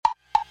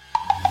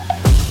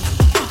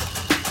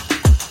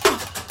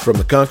From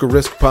the Conquer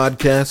Risk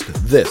podcast,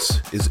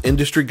 this is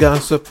Industry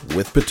Gossip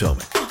with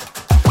Potomac.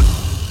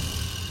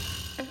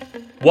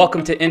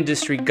 Welcome to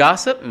Industry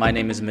Gossip. My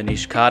name is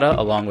Manish Kata,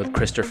 along with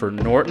Christopher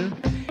Norton.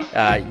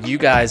 You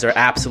guys are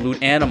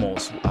absolute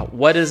animals.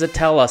 What does it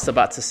tell us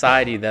about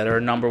society that our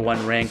number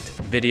one ranked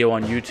video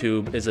on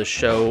YouTube is a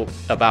show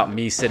about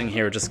me sitting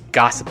here just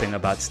gossiping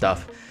about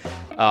stuff?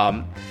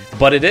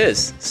 But it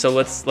is. So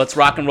let's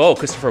rock and roll.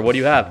 Christopher, what do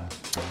you have?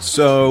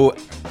 So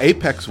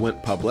Apex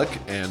went public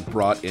and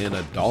brought in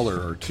 $1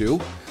 or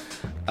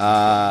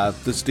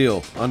 $2. This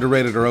deal,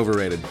 underrated or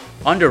overrated?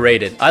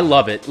 Underrated. I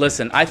love it.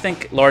 Listen, I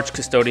think large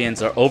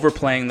custodians are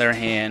overplaying their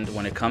hand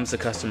when it comes to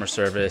customer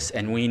service,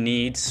 and we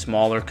need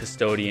smaller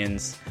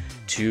custodians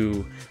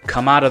to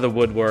come out of the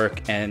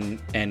woodwork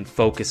and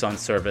focus on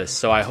service.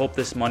 So I hope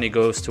this money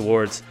goes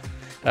towards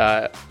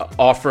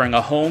offering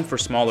a home for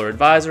smaller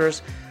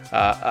advisors.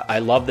 I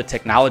love the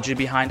technology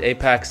behind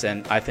Apex,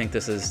 and I think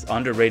this is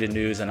underrated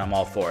news, and I'm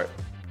all for it.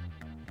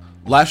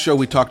 Last show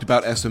we talked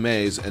about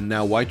SMAs, and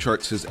now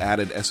YCharts has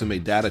added SMA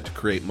data to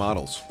create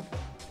models.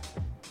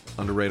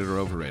 Underrated or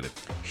overrated?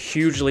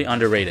 Hugely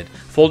underrated.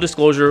 Full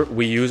disclosure,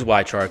 we use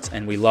YCharts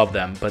and we love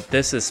them, but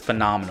this is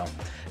phenomenal.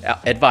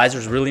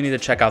 Advisors really need to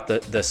check out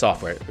the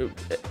software.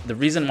 The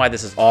reason why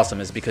this is awesome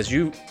is because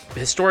you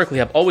historically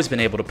have always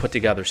been able to put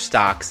together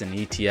stocks and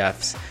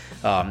ETFs,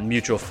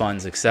 mutual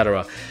funds,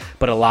 etc.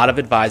 But a lot of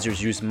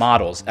advisors use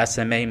models,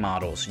 SMA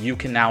models. You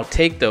can now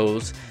take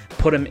those,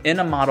 put them in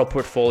a model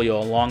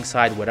portfolio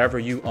alongside whatever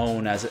you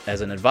own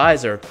as an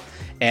advisor,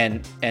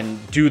 and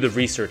do the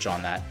research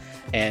on that.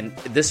 And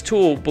this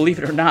tool, believe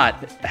it or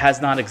not,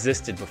 has not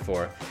existed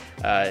before,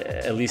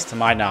 at least to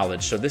my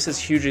knowledge. So this is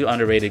hugely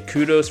underrated.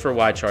 Kudos for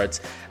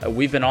YCharts.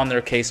 We've been on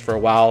their case for a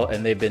while,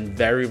 and they've been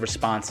very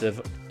responsive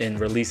in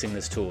releasing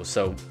this tool.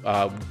 So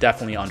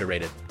definitely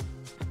underrated.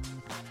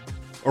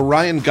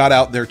 Orion got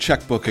out their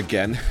checkbook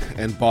again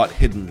and bought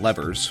Hidden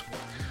Levers.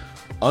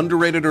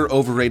 Underrated or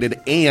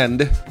overrated?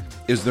 And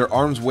is their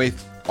arms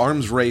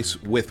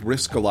race with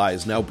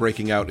Riskalyze now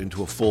breaking out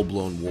into a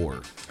full-blown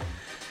war?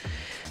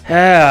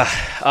 I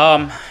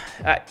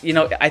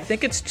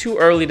think it's too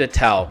early to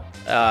tell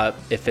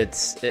if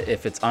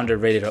it's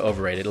underrated or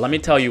overrated. Let me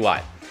tell you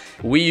why.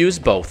 We use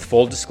both,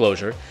 full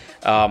disclosure.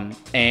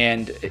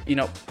 And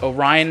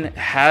Orion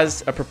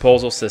has a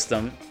proposal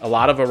system. A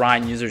lot of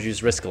Orion users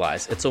use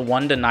Riskalyze. It's a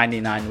 1 to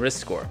 99 risk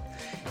score.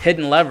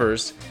 Hidden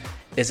Levers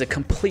is a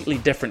completely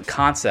different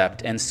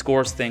concept and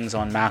scores things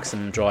on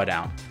maximum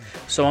drawdown.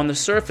 So on the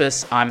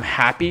surface, I'm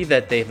happy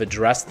that they've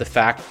addressed the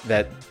fact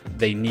that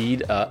they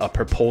need a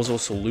proposal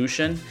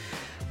solution,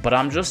 but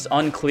I'm just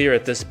unclear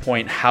at this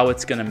point how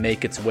it's going to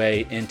make its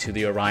way into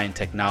the Orion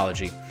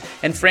technology.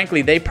 And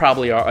frankly, they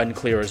probably are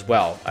unclear as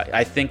well.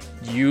 I think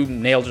you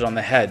nailed it on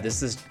the head.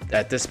 This is,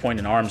 at this point,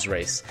 an arms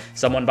race.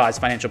 Someone buys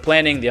financial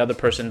planning, the other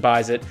person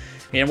buys it,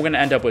 and we're going to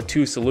end up with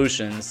two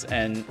solutions,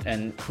 and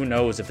who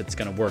knows if it's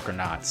going to work or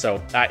not.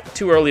 So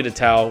too early to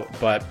tell,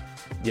 but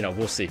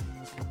we'll see.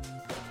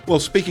 Well,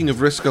 speaking of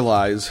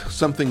Riskalyze,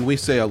 something we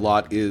say a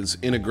lot is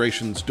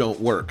integrations don't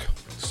work.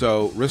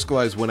 So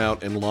Riskalyze went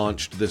out and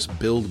launched this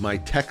Build My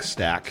Tech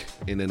Stack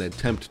in an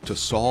attempt to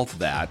solve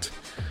that.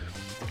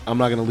 I'm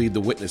not going to lead the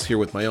witness here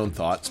with my own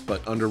thoughts,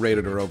 but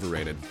underrated or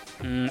overrated?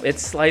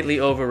 It's slightly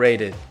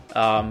overrated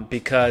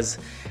because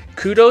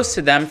kudos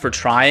to them for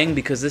trying,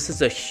 because this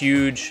is a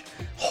huge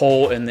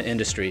hole in the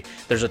industry.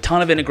 There's a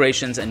ton of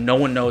integrations and no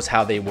one knows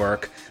how they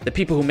work. The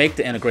people who make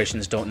the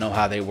integrations don't know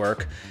how they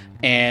work.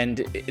 And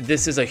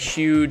this is a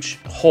huge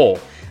hole.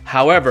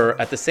 However,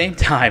 at the same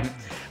time,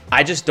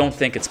 I just don't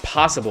think it's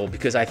possible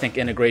because I think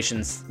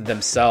integrations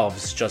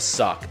themselves just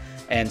suck.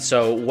 And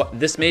so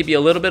this may be a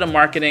little bit of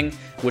marketing,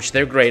 which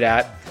they're great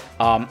at.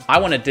 I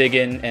want to dig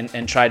in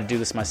and try to do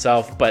this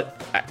myself,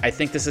 but I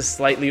think this is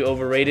slightly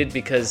overrated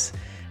because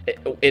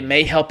it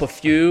may help a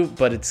few,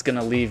 but it's going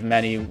to leave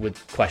many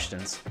with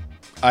questions.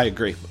 I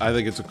agree. I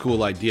think it's a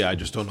cool idea. I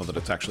just don't know that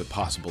it's actually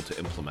possible to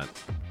implement.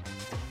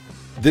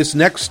 This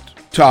next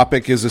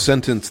topic is a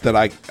sentence that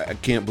I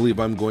can't believe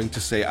I'm going to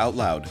say out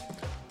loud.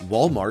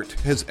 Walmart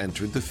has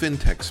entered the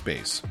fintech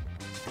space.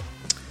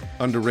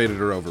 Underrated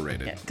or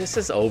overrated? Yeah, this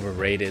is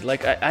overrated.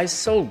 I'm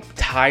so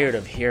tired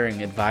of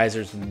hearing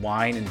advisors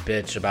whine and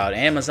bitch about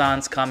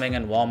Amazon's coming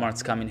and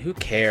Walmart's coming. Who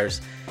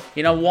cares?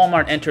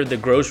 Walmart entered the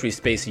grocery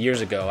space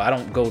years ago. I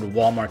don't go to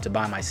Walmart to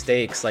buy my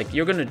steaks.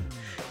 You're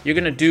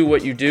gonna do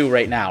what you do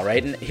right now,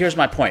 right? And here's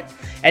my point.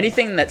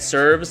 Anything that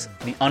serves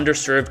the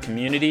underserved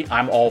community,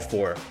 I'm all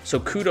for. So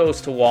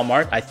kudos to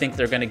Walmart. I think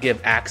they're gonna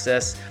give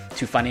access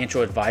to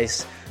financial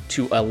advice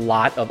to a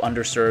lot of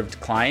underserved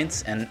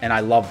clients, and I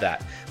love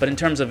that. But in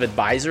terms of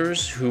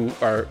advisors who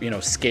are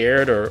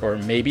scared or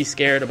maybe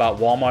scared about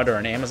Walmart or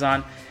an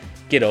Amazon,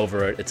 get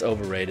over it. It's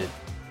overrated.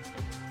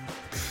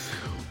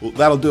 Well,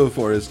 that'll do it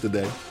for us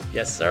today.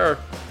 Yes, sir.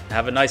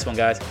 Have a nice one,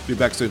 guys. Be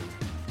back soon.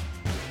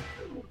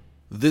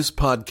 This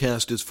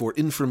podcast is for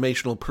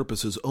informational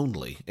purposes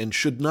only and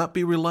should not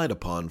be relied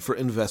upon for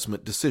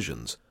investment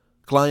decisions.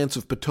 Clients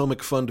of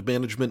Potomac Fund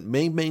Management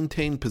may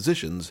maintain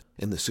positions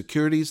in the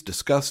securities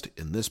discussed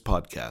in this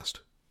podcast.